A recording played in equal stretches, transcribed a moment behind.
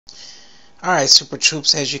Alright, Super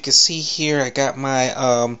Troops, as you can see here, I got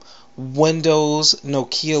my Windows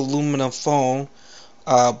Nokia aluminum phone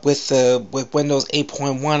with Windows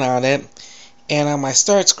 8.1 on it. And on my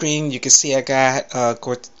start screen, you can see I got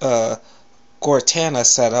Cortana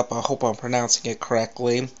set up. I hope I'm pronouncing it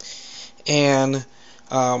correctly. And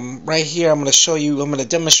right here, I'm going to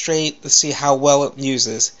demonstrate to see how well it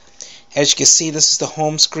uses. As you can see, this is the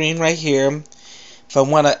home screen right here. If I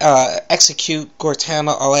want to execute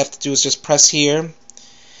Cortana, all I have to do is just press here.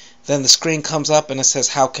 Then the screen comes up and it says,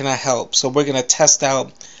 how can I help? So we're going to test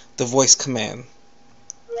out the voice command.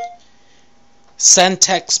 Send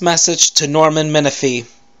text message to Norman Menifee.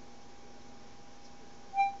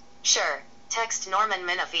 Sure. Text Norman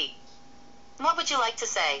Menifee. What would you like to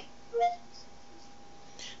say?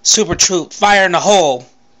 Super Troop, fire in the hole.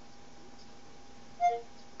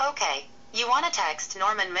 Okay. You want to text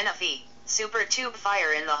Norman Menifee. Super Tube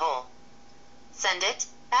fire in the hole. Send it,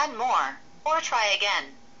 add more, or try again.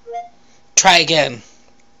 Try again.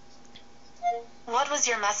 What was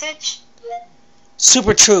your message?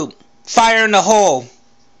 Super Troop, fire in the hole.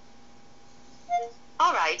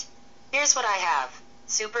 Alright, here's what I have.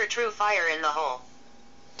 Super True fire in the hole.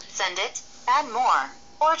 Send it, add more,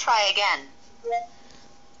 or try again.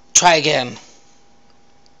 Try again.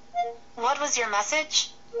 What was your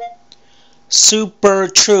message? Super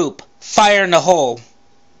Troop, fire in the hole.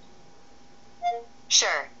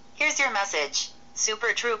 Sure, here's your message.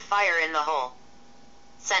 Super Troop fire in the hole.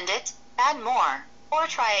 Send it, add more, or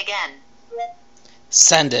try again.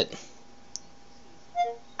 Send it.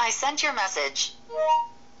 I sent your message.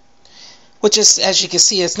 Which is, as you can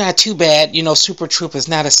see, it's not too bad. You know, Super Troop is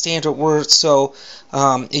not a standard word, so,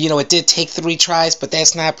 you know, it did take 3 tries, but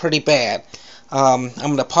that's not pretty bad. I'm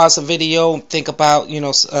going to pause the video and think about, you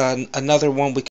know, another one we